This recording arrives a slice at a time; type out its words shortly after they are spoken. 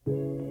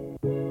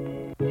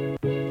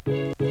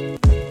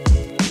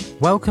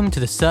Welcome to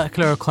the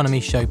Circular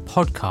Economy Show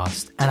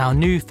podcast and our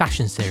new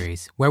fashion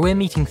series, where we're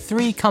meeting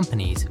 3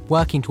 companies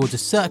working towards a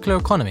circular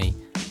economy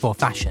for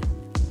fashion.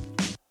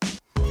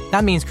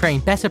 That means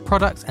creating better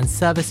products and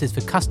services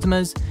for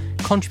customers,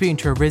 contributing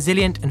to a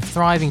resilient and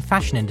thriving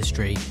fashion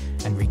industry,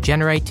 and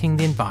regenerating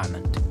the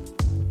environment.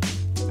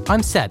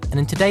 I'm Seb,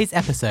 and in today's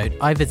episode,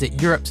 I visit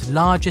Europe's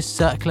largest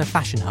circular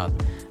fashion hub,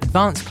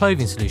 Advanced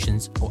Clothing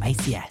Solutions, or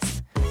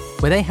ACS,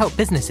 where they help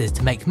businesses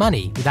to make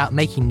money without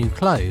making new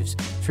clothes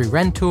through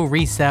rental,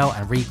 resale,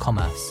 and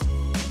recommerce.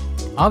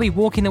 I'll be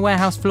walking the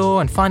warehouse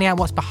floor and finding out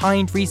what's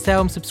behind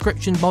resale and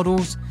subscription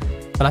models.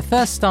 But I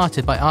first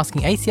started by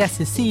asking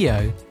ACS's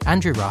CEO,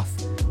 Andrew Ruff,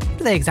 what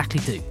do they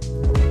exactly do?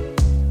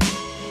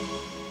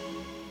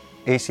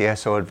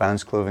 ACS, or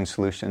Advanced Clothing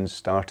Solutions,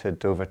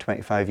 started over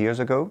 25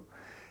 years ago.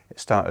 It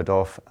started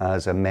off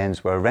as a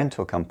menswear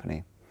rental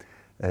company.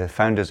 The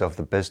founders of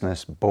the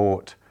business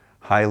bought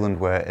Highland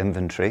wear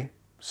inventory,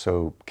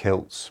 so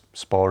kilts,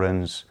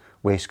 sporrans,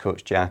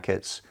 waistcoats,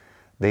 jackets.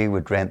 They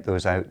would rent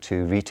those out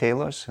to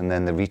retailers, and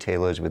then the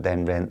retailers would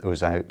then rent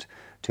those out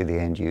to the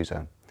end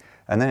user.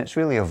 And then it's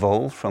really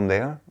evolved from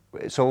there.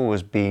 It's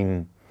always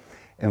been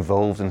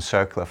involved in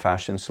circular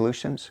fashion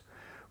solutions.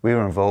 We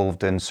were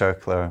involved in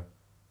circular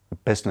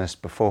business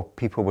before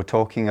people were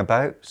talking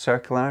about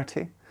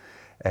circularity.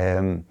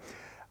 And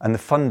the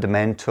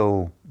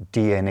fundamental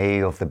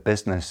DNA of the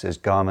business is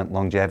garment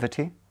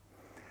longevity.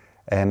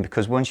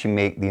 Because once you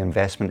make the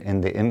investment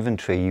in the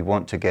inventory, you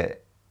want to get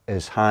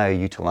as high a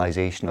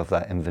utilization of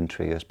that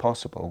inventory as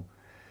possible.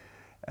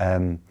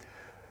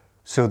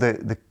 So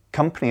the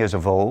company has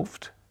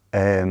evolved.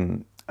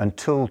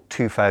 Until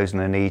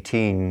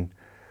 2018,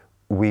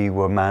 we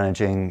were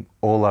managing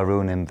all our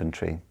own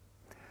inventory.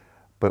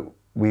 But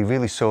we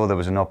really saw there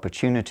was an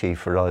opportunity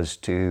for us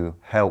to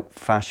help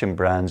fashion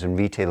brands and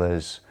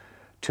retailers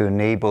to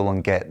enable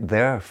and get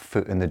their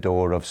foot in the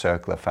door of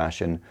circular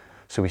fashion.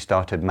 So we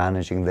started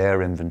managing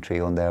their inventory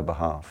on their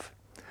behalf.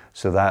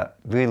 So that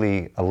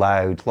really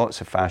allowed lots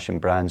of fashion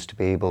brands to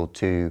be able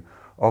to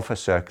offer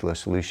circular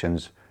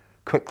solutions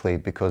quickly,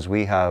 because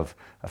we have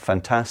a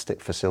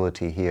fantastic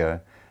facility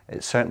here.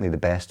 It's certainly the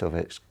best of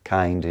its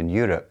kind in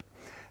Europe.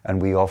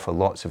 And we offer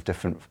lots of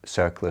different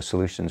circular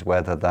solutions,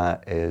 whether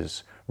that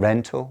is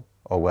rental,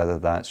 or whether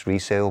that's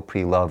resale,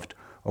 pre-loved,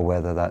 or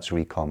whether that's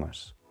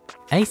recommerce.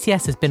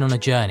 ACS has been on a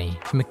journey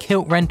from a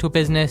kilt rental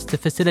business to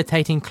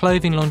facilitating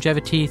clothing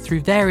longevity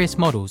through various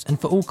models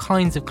and for all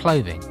kinds of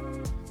clothing.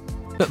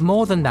 But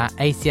more than that,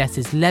 ACS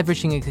is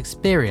leveraging its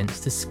experience,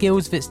 the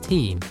skills of its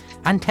team,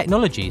 and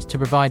technologies to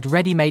provide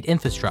ready-made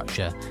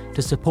infrastructure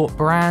to support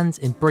brands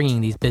in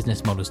bringing these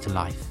business models to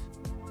life.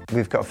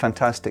 We've got a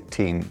fantastic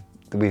team.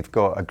 We've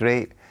got a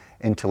great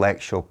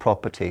intellectual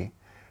property,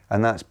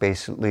 and that's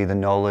basically the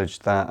knowledge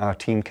that our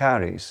team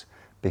carries,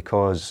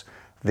 because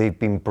they've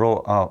been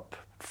brought up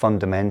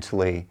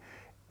fundamentally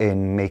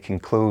in making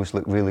clothes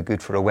look really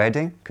good for a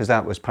wedding, because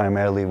that was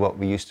primarily what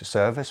we used to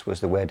service,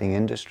 was the wedding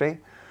industry.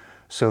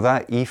 So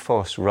that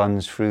ethos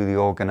runs through the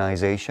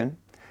organization,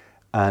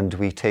 and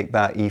we take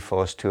that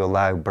ethos to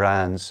allow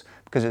brands,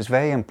 because it's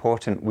very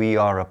important we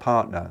are a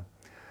partner.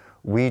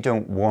 We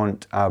don't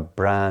want our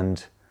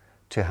brand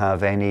to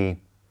have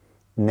any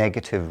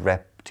negative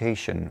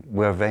reputation.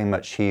 We're very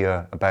much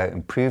here about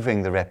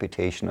improving the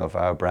reputation of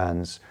our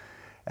brands.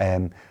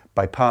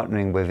 By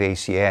partnering with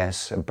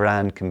ACS, a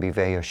brand can be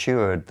very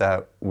assured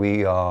that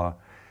we are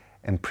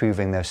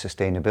improving their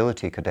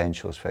sustainability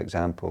credentials, for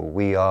example.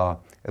 We are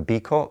a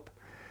B Corp,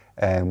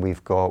 and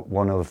we've got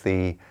one of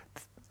the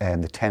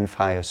 10th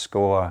highest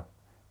score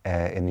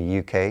in the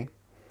UK.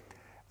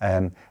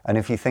 And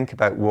if you think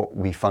about what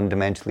we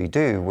fundamentally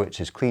do,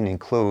 which is cleaning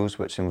clothes,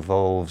 which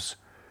involves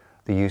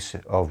the use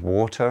of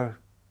water,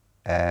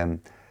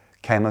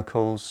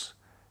 chemicals,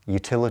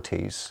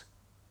 utilities,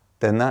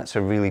 then that's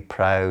a really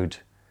proud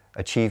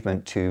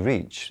achievement to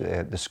reach,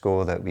 the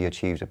score that we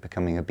achieved at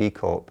becoming a B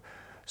Corp.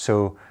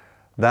 So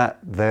that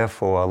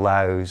therefore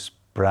allows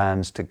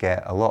brands to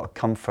get a lot of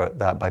comfort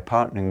that by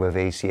partnering with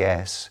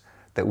ACS,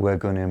 that we're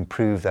going to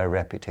improve their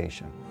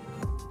reputation.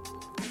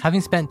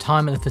 Having spent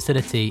time at the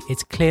facility,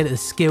 it's clear that the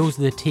skills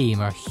of the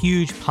team are a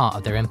huge part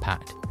of their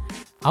impact.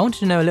 I wanted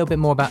to know a little bit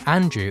more about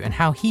Andrew and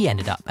how he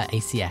ended up at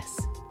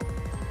ACS.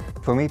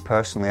 For me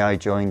personally, I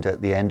joined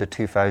at the end of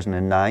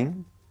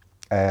 2009.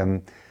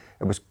 It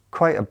was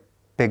quite a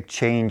big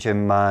change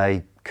in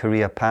my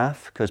career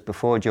path, because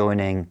before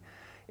joining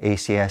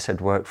ACS,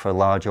 I'd worked for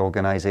large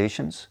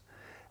organizations,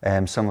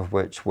 some of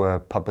which were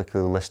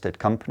publicly listed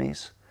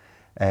companies.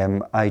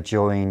 I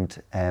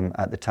joined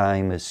at the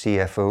time as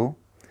CFO,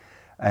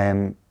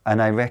 and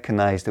I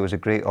recognized there was a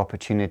great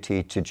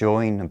opportunity to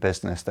join a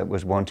business that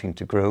was wanting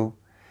to grow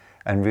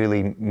and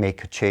really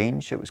make a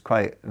change. It was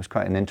quite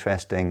an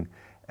interesting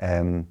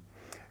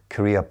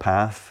career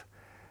path.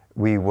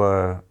 We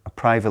were a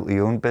privately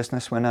owned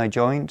business when I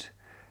joined.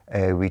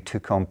 We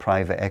took on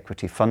private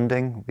equity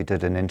funding. We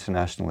did an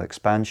international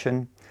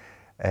expansion.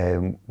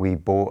 We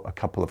bought a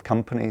couple of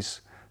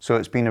companies. So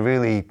it's been a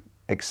really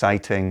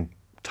exciting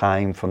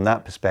time from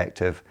that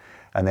perspective.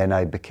 And then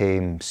I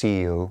became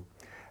CEO.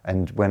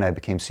 And when I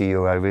became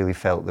CEO, I really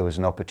felt there was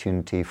an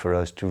opportunity for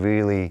us to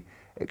really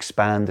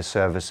expand the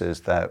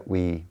services that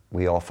we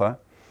offer.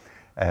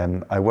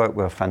 I work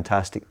with a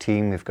fantastic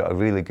team. We've got a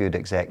really good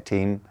exec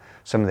team.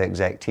 Some of the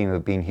exec team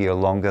have been here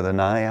longer than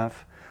I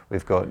have.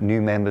 We've got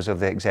new members of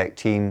the exec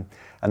team,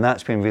 and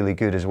that's been really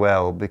good as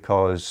well,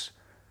 because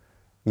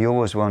you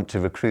always want to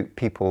recruit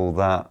people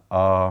that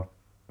are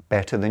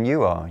better than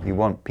you are. You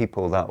want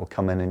people that will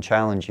come in and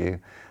challenge you,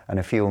 and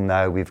I feel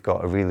now we've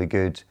got a really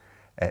good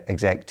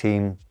exec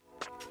team.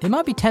 It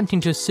might be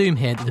tempting to assume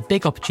here that the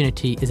big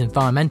opportunity is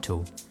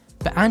environmental,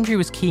 but Andrew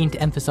was keen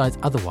to emphasise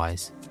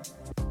otherwise.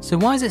 So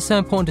why is it so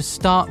important to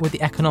start with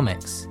the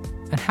economics,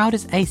 and how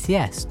does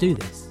ACS do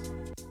this?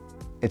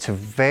 It's a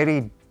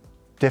very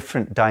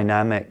different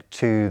dynamic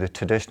to the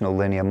traditional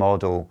linear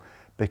model,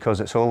 because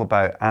it's all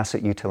about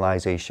asset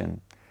utilisation.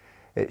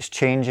 It's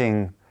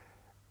changing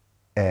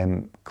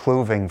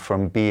clothing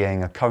from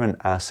being a current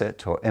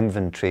asset or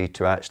inventory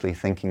to actually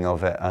thinking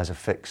of it as a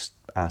fixed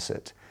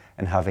asset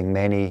and having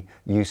many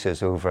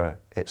uses over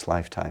its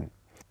lifetime.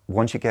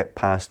 Once you get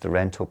past the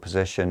rental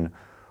position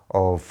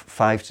of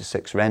 5 to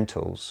 6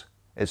 rentals,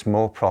 it's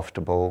more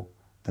profitable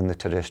than the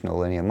traditional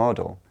linear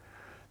model.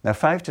 Now,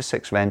 5 to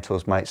 6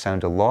 rentals might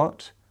sound a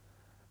lot,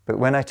 but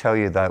when I tell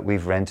you that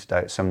we've rented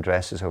out some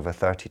dresses over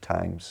 30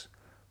 times,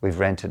 we've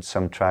rented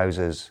some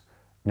trousers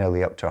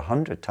nearly up to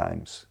 100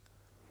 times,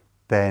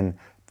 then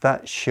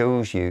that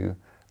shows you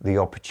the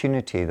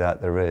opportunity that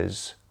there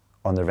is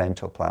on the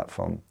rental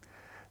platform.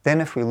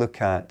 Then if we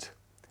look at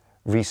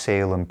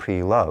Resale and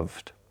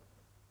Pre-Loved,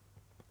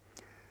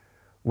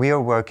 we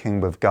are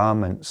working with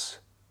garments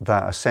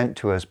that are sent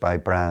to us by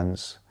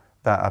brands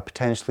that are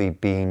potentially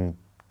being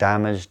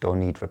damaged or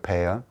need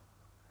repair.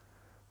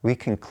 We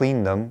can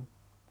clean them.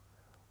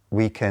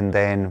 We can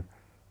then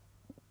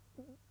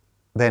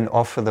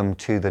offer them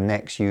to the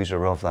next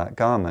user of that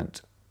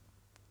garment.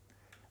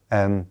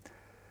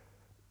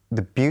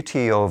 The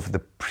beauty of the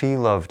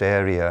pre-loved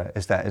area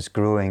is that it's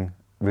growing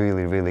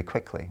really, really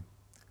quickly.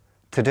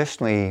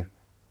 Traditionally,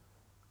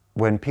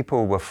 when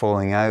people were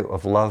falling out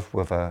of love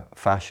with a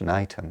fashion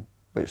item,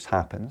 which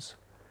happens,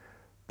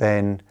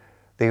 then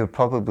they would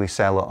probably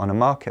sell it on a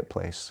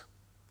marketplace.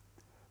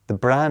 The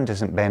brand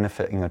isn't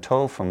benefiting at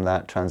all from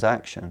that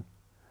transaction.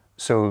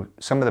 So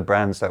some of the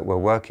brands that we're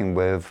working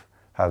with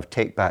have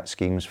take-back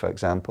schemes, for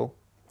example.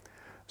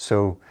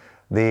 So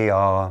they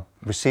are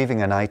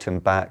receiving an item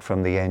back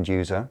from the end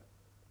user.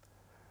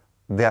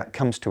 That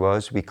comes to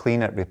us, we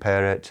clean it,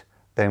 repair it,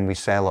 then we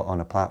sell it on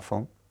a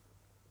platform.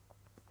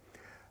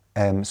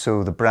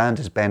 So the brand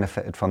has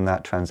benefited from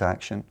that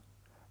transaction.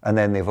 And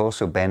then they've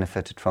also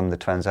benefited from the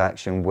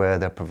transaction where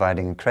they're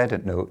providing a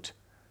credit note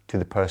to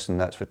the person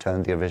that's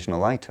returned the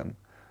original item.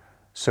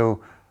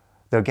 So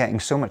they're getting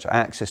so much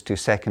access to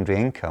secondary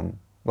income,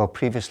 while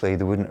previously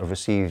they wouldn't have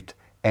received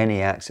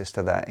any access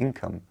to that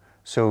income.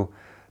 So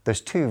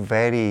there's two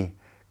very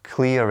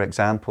clear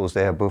examples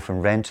there, both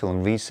in rental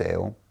and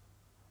resale,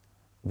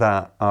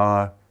 that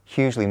are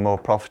hugely more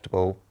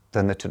profitable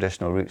than the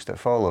traditional routes that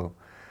follow.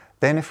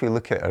 Then if we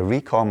look at a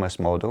Recommerce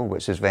model,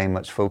 which is very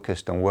much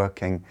focused on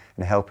working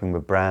and helping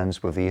with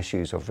brands with the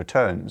issues of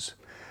returns,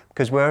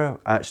 because we're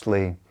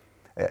actually,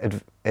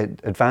 at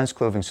Advanced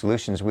Clothing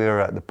Solutions, we're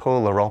at the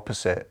polar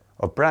opposite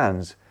of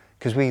brands,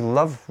 because we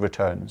love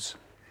returns.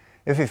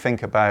 If you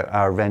think about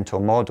our rental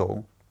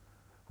model,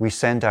 we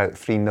send out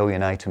 3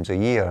 million items a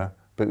year,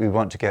 but we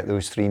want to get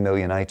those 3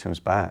 million items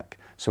back.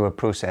 So we're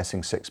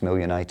processing 6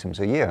 million items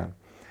a year.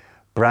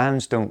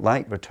 Brands don't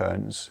like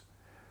returns,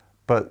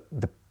 but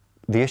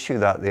the issue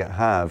that they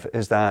have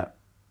is that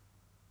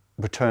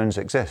returns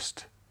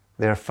exist.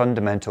 They're a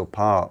fundamental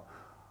part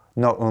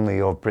not only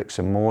of bricks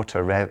and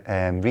mortar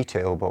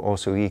retail, but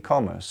also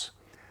e-commerce.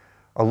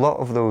 A lot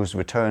of those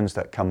returns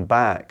that come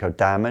back are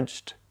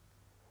damaged,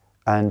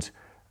 and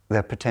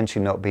they're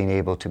potentially not being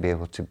able to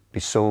be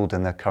sold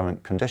in their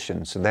current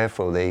condition. So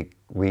therefore they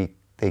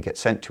get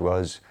sent to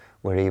us,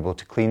 we're able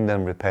to clean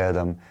them, repair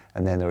them,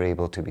 and then they're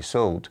able to be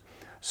sold.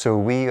 So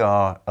we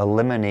are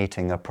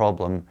eliminating a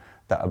problem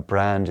that a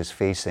brand is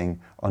facing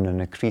on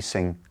an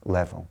increasing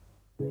level.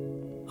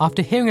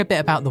 After hearing a bit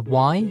about the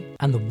why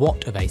and the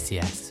what of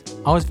ACS,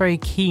 I was very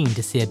keen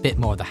to see a bit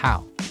more of the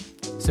how.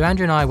 So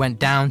Andrew and I went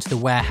down to the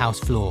warehouse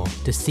floor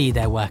to see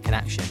their work in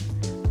action.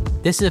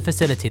 This is a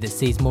facility that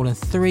sees more than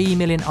 3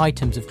 million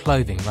items of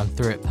clothing run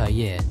through it per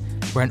year,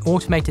 where an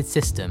automated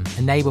system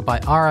enabled by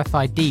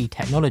RFID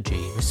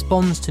technology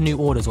responds to new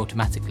orders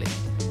automatically.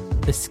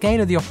 The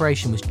scale of the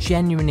operation was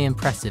genuinely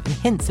impressive and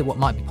hints at what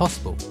might be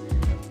possible.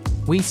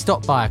 We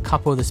stopped by a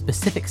couple of the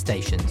specific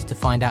stations to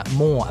find out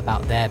more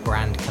about their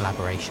brand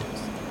collaborations.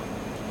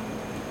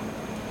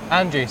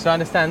 Andrew, so I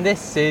understand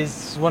this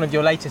is one of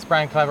your latest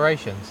brand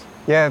collaborations.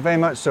 Yeah, very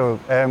much so.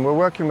 We're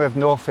working with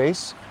North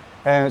Face.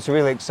 It's a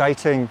really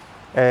exciting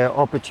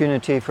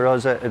opportunity for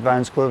us at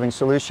Advanced Clothing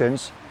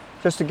Solutions.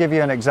 Just to give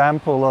you an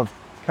example of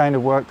kind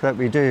of work that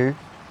we do,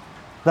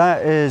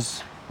 that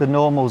is the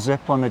normal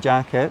zip on the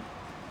jacket.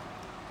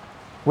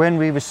 When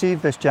we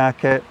received this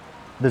jacket,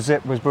 the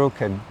zip was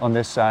broken on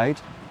this side.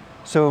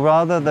 So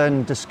rather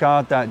than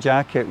discard that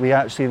jacket, we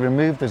actually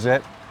remove the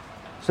zip.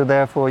 So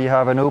therefore you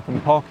have an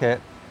open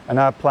pocket, and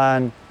our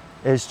plan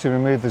is to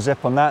remove the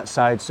zip on that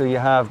side so you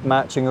have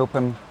matching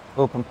open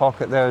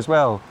pocket there as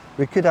well.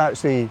 We could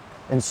actually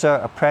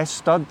insert a press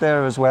stud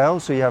there as well,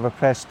 so you have a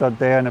press stud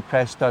there and a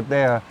press stud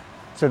there.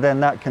 So then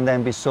that can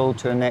then be sold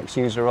to a next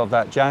user of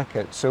that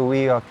jacket. So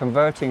we are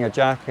converting a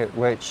jacket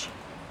which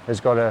has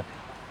got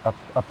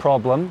a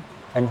problem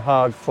and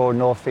hard for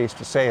North Face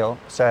to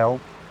sell,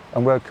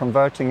 and we're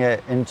converting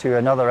it into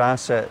another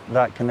asset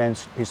that can then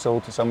be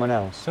sold to someone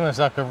else. It's almost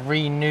like a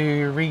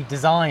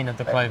redesign of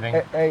the clothing.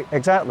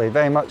 Exactly,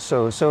 very much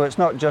so. So it's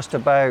not just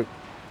about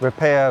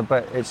repair,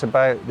 but it's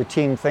about the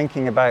team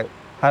thinking about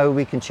how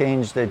we can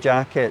change the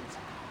jacket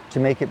to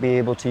make it be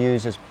able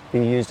to be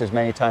used as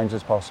many times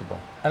as possible.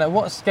 And at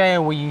what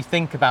scale will you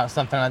think about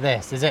something like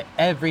this? Is it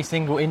every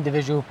single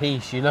individual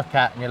piece you look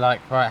at and you're like,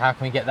 right, how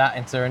can we get that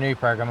into a new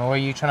program? Or are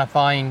you trying to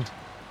find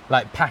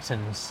like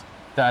patterns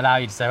that allow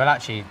you to say, well,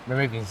 actually,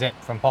 removing zip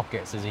from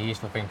pockets is a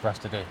useful thing for us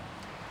to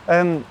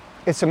do?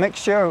 It's a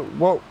mixture.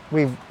 What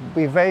we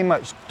very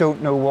much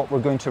don't know what we're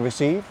going to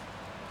receive.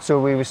 So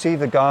we receive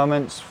the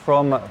garments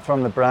from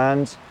the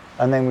brand,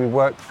 and then we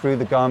work through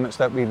the garments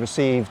that we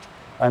received,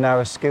 and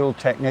our skilled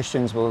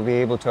technicians will be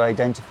able to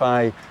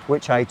identify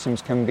which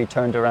items can be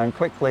turned around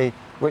quickly,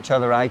 which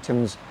other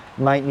items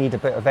might need a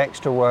bit of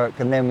extra work,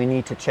 and then we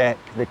need to check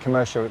the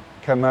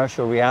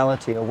commercial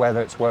reality of whether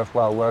it's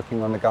worthwhile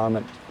working on the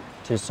garment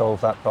to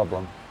solve that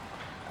problem.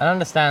 I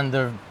understand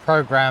the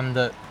program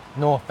that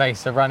North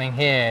Face are running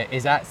here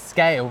is at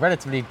scale,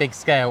 relatively big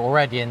scale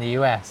already in the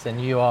US, and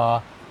you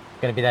are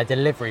going to be their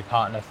delivery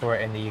partner for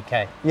it in the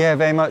UK. Yeah,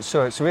 very much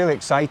so. It's really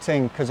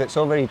exciting because it's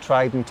already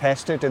tried and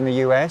tested in the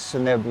US,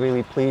 and they're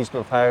really pleased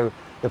with how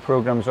the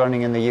program's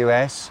running in the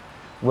US.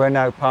 We're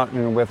now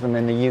partnering with them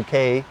in the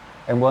UK,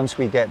 and once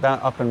we get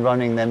that up and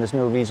running, then there's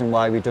no reason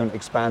why we don't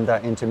expand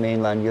that into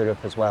mainland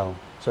Europe as well.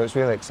 So it's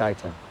really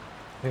exciting.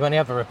 Have you got any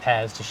other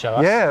repairs to show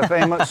us? Yeah,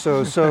 very much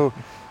so. So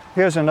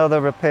here's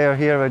another repair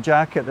here, a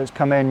jacket that's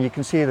come in. You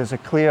can see there's a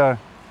clear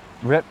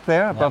rip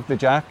there above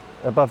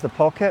above the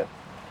pocket.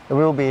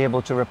 We'll be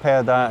able to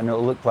repair that and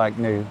it'll look like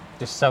new.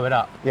 Just sew it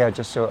up? Yeah,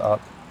 just sew it up.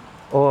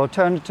 Or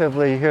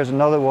alternatively, here's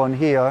another one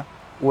here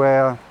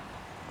where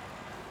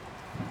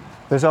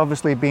there's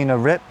obviously been a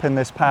rip in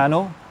this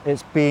panel.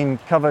 It's been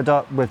covered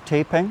up with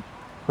taping,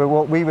 but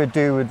what we would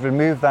do would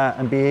remove that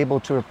and be able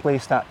to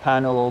replace that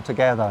panel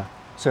altogether,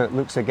 so it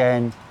looks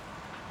again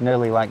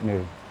nearly like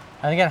new.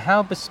 And again,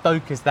 how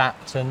bespoke is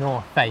that to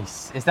North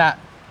Face? Is that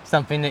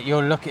something that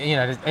you're looking,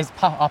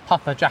 are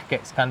puffer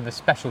jackets kind of a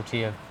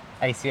specialty of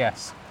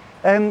ACS?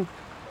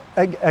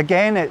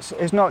 Again,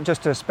 it's not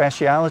just a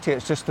speciality,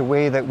 it's just the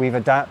way that we've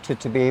adapted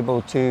to be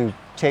able to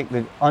take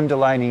the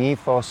underlying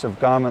ethos of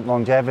garment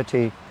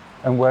longevity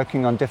and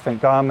working on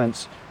different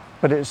garments.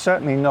 But it's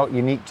certainly not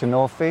unique to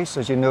North Face.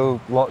 As you know,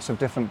 lots of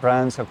different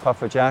brands have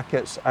puffer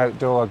jackets,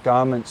 outdoor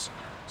garments.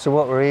 So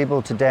what we're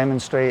able to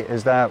demonstrate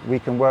is that we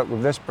can work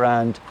with this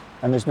brand,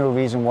 and there's no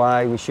reason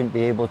why we shouldn't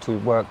be able to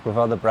work with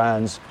other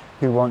brands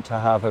who want to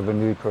have a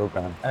renewed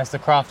program. And it's the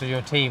craft of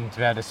your team to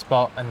be able to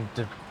spot and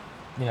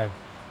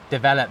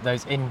develop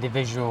those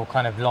individual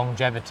kind of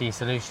longevity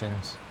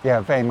solutions. Yeah,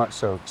 very much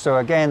so. So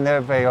again,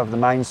 they're very of the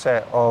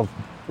mindset of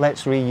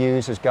let's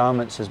reuse as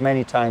garments as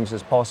many times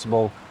as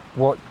possible.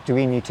 What do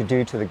we need to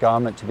do to the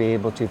garment to be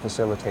able to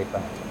facilitate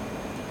that?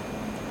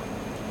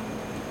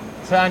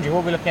 So Andrew,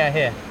 what are we looking at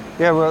here?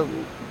 Yeah, well,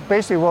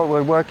 basically what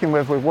we're working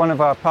with one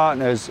of our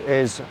partners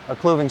is a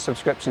clothing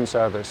subscription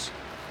service,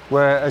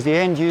 where as the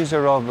end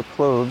user of the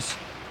clothes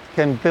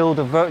can build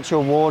a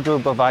virtual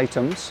wardrobe of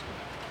items.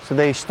 So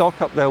they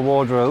stock up their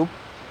wardrobe,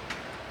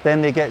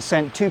 then they get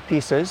sent 2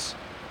 pieces,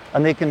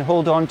 and they can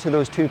hold on to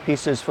those 2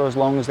 pieces for as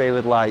long as they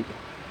would like.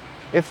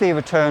 If they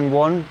return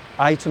one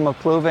item of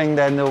clothing,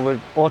 then they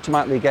would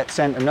automatically get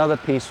sent another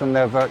piece from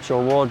their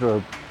virtual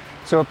wardrobe.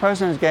 So a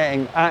person is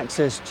getting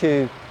access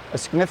to a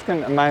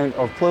significant amount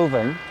of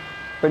clothing,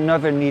 but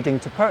never needing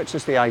to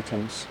purchase the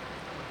items.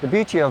 The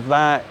beauty of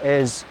that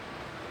is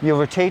you're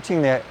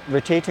rotating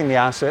the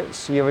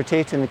assets, you're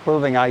rotating the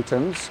clothing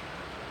items.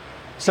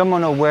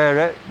 Someone will wear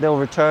it, they'll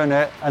return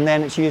it, and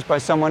then it's used by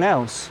someone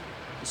else.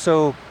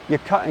 So you're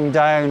cutting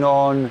down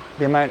on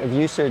the amount of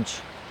usage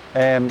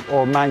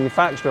or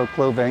manufacture of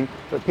clothing,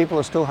 but people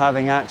are still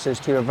having access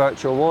to a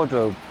virtual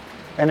wardrobe.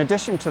 In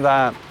addition to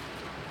that,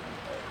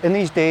 in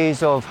these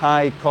days of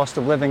high cost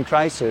of living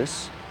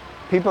crisis,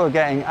 people are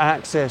getting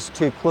access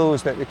to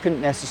clothes that they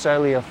couldn't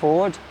necessarily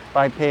afford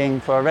by paying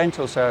for a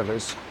rental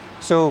service.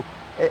 So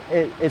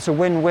it's a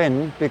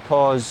win-win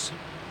because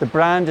the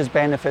brand is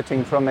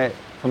benefiting from it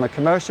from a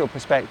commercial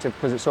perspective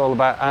because it's all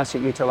about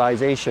asset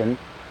utilization.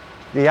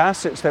 The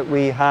assets that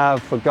we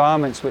have for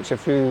garments which are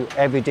through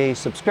everyday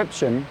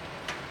subscription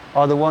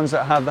are the ones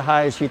that have the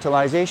highest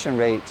utilization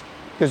rate,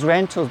 because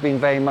rental's been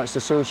very much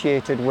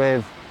associated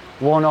with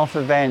one-off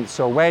events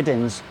or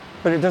weddings,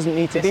 but it doesn't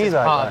need to be like that. This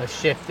is part of the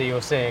shift that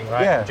you're seeing,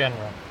 right, yeah. In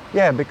general?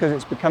 Yeah, because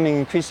it's becoming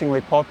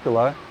increasingly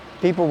popular.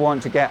 People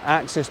want to get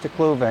access to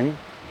clothing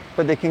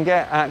but they can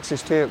get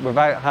access to it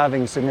without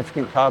having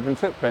significant carbon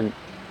footprint.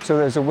 So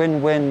there's a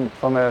win-win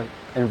from an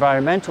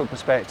environmental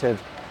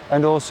perspective,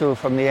 and also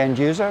from the end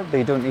user.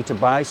 They don't need to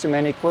buy so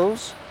many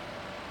clothes.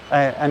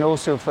 And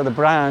also for the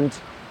brand,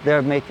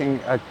 they're making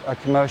a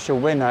commercial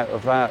win out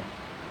of that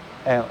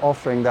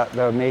offering that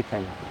they're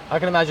making. I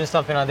can imagine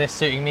something like this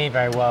suiting me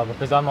very well,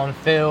 because I'm on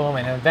film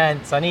and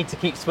events. I need to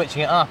keep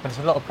switching it up, and it's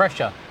a lot of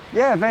pressure.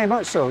 Yeah, very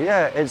much so.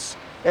 Yeah, it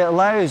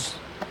allows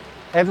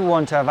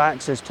everyone to have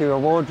access to a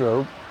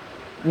wardrobe.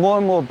 More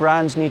and more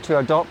brands need to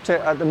adopt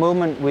it. At the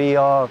moment, we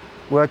are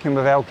working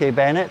with LK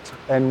Bennett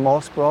and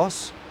Moss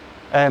Bros,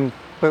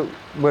 but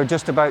we're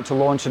just about to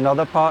launch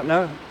another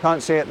partner.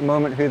 Can't say at the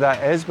moment who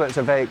that is, but it's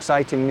a very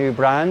exciting new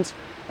brand,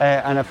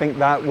 and I think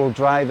that will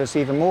drive us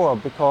even more,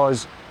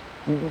 because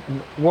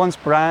once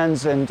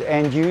brands and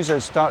end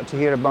users start to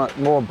hear about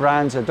more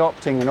brands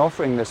adopting and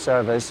offering this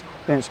service,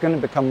 then it's going to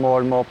become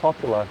more and more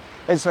popular.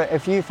 It's like,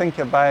 if you think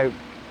about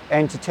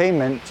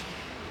entertainment,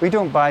 we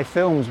don't buy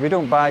films, we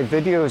don't buy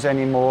videos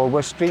anymore,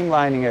 we're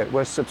streamlining it,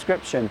 we're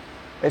subscription.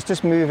 It's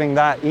just moving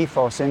that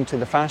ethos into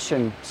the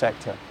fashion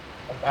sector.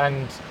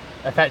 And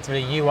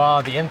effectively, you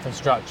are the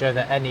infrastructure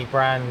that any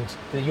brand,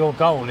 that your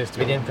goal is to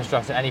be the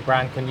infrastructure any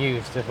brand can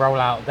use to roll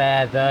out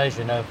their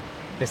version of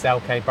this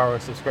LK Borough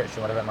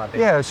subscription, whatever it might be.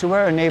 Yeah, so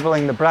we're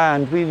enabling the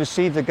brand. We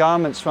receive the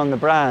garments from the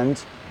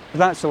brand, but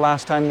that's the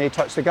last time they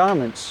touch the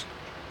garments.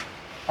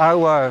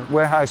 Our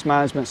warehouse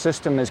management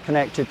system is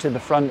connected to the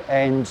front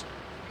end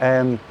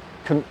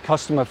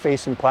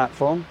customer-facing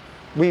platform.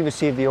 We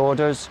receive the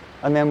orders,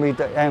 and then we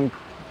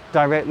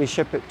directly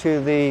ship it to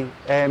the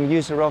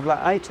user of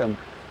that item.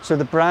 So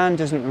the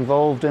brand isn't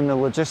involved in the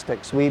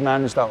logistics. We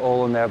manage that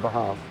all on their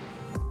behalf.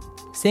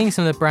 Seeing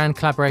some of the brand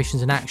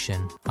collaborations in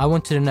action, I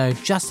wanted to know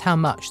just how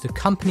much the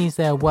companies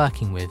they are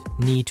working with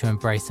need to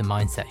embrace a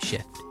mindset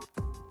shift.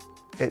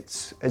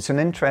 It's an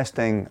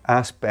interesting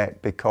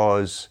aspect,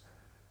 because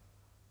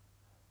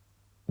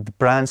the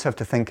brands have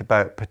to think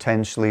about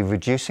potentially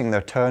reducing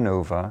their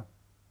turnover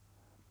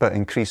but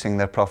increasing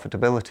their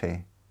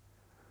profitability.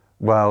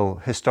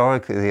 Well,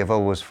 historically they've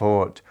always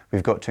thought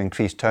we've got to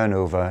increase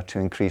turnover to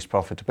increase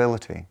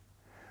profitability.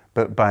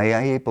 But by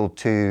able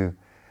to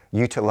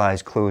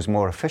utilize clothes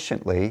more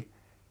efficiently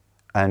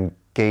and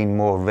gain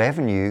more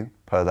revenue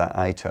per that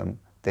item,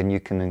 then you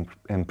can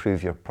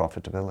improve your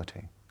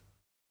profitability.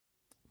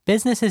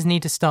 Businesses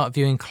need to start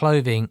viewing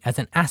clothing as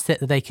an asset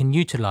that they can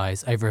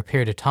utilize over a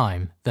period of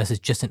time versus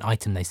just an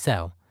item they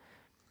sell.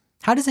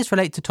 How does this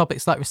relate to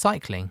topics like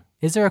recycling?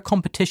 Is there a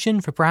competition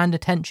for brand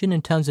attention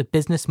in terms of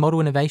business model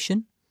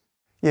innovation?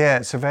 Yeah,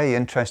 it's a very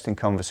interesting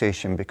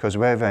conversation, because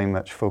we're very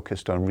much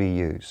focused on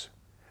reuse.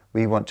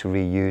 We want to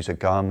reuse a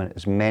garment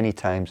as many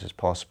times as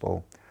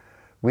possible.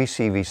 We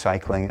see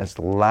recycling as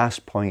the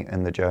last point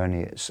in the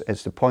journey.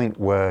 It's the point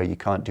where you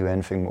can't do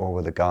anything more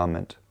with a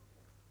garment.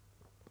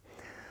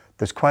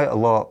 There's quite a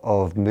lot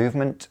of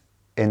movement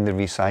in the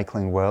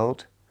recycling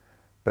world,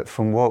 but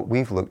from what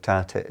we've looked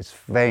at it, it's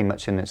very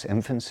much in its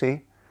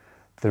infancy.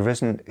 There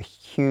isn't a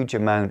huge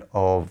amount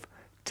of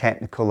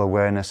technical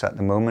awareness at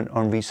the moment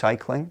on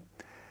recycling.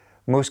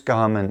 Most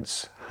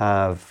garments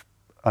are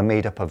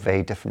made up of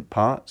very different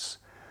parts,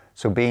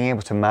 so being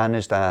able to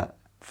manage that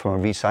from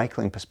a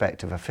recycling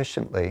perspective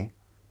efficiently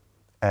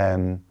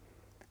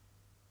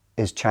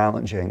is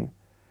challenging,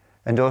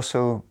 and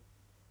also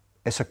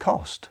it's a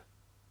cost.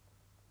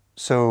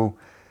 So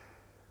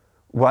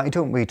why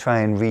don't we try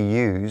and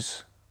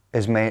reuse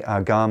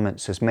our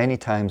garments as many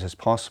times as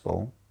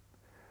possible,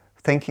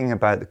 thinking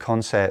about the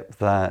concept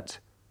that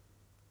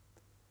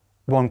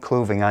one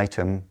clothing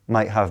item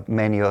might have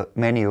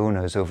many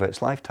owners over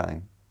its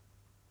lifetime.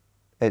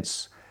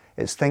 It's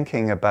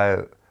thinking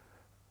about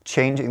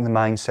changing the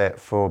mindset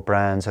for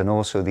brands and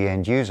also the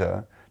end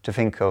user to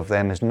think of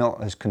them as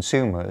not as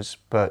consumers,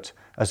 but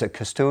as a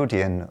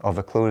custodian of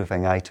a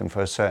clothing item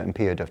for a certain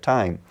period of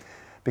time.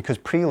 Because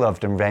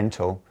pre-loved and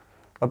rental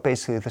are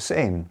basically the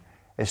same.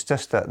 It's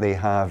just that they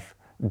have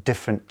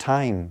different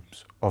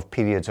times of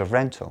periods of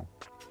rental.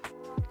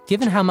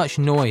 Given how much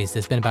noise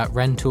there's been about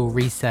rental,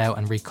 resale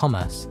and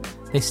Recommerce,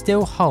 they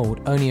still hold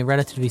only a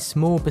relatively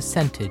small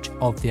percentage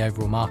of the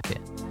overall market.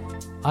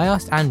 I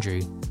asked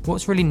Andrew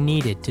what's really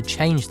needed to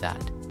change that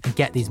and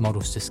get these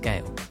models to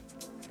scale.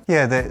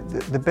 Yeah,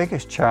 the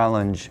biggest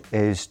challenge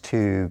is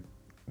to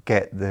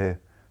get the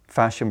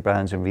fashion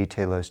brands and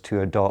retailers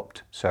to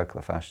adopt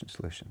circular fashion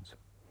solutions.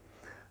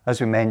 As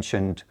we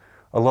mentioned,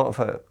 a lot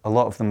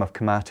of them have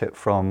come at it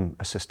from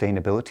a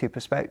sustainability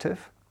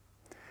perspective,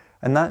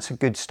 and that's a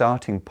good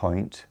starting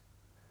point,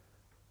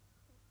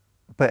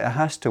 but it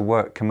has to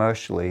work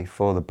commercially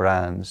for the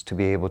brands to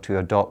be able to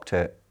adopt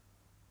it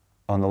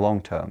on the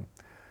long term.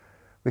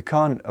 We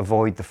can't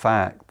avoid the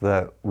fact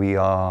that we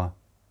are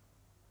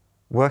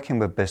working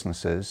with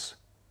businesses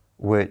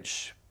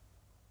which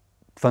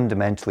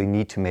fundamentally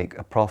need to make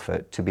a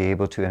profit to be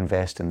able to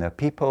invest in their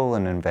people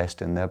and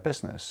invest in their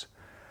business.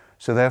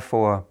 So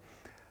therefore,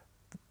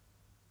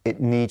 it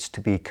needs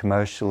to be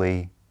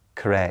commercially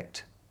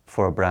correct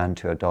for a brand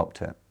to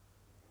adopt it.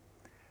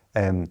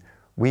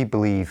 We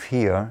believe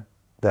here,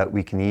 that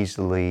we can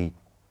easily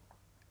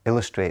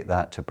illustrate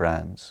that to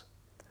brands.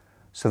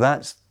 So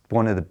that's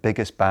one of the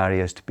biggest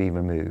barriers to be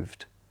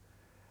removed.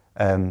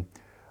 A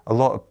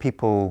lot of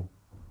people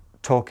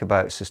talk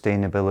about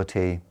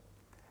sustainability,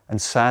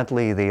 and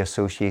sadly they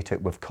associate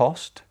it with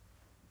cost.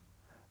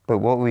 But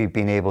what we've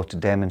been able to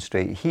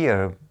demonstrate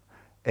here,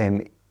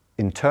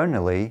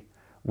 internally,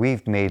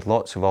 we've made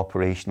lots of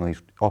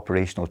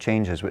operational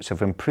changes which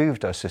have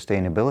improved our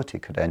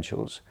sustainability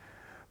credentials.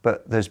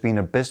 But there's been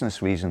a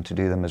business reason to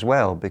do them as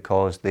well,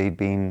 because they've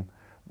been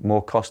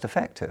more cost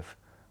effective.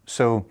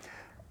 So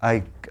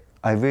I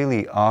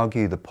really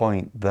argue the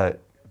point that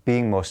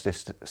being more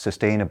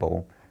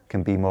sustainable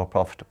can be more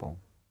profitable.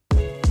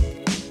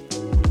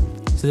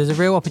 So there's a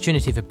real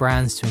opportunity for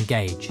brands to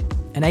engage,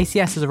 and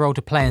ACS has a role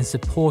to play in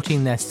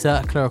supporting their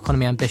circular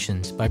economy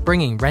ambitions by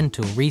bringing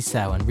rental,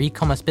 resale and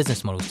Recommerce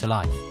business models to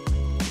life.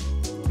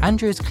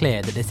 Andrew is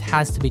clear that this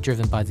has to be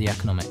driven by the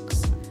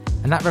economics,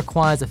 and that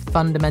requires a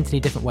fundamentally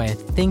different way of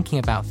thinking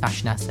about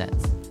fashion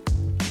assets.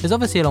 There's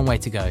obviously a long way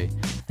to go,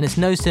 and it's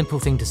no simple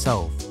thing to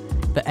solve,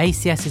 but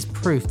ACS is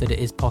proof that it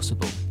is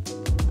possible.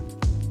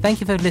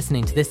 Thank you for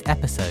listening to this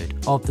episode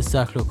of the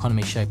Circular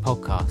Economy Show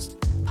podcast,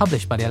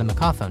 published by the Ellen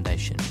MacArthur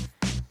Foundation.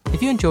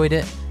 If you enjoyed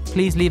it,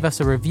 please leave us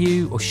a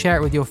review or share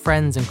it with your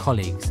friends and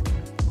colleagues.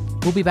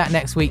 We'll be back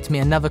next week to meet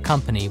another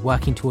company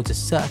working towards a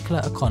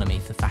circular economy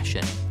for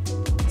fashion.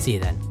 See you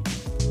then.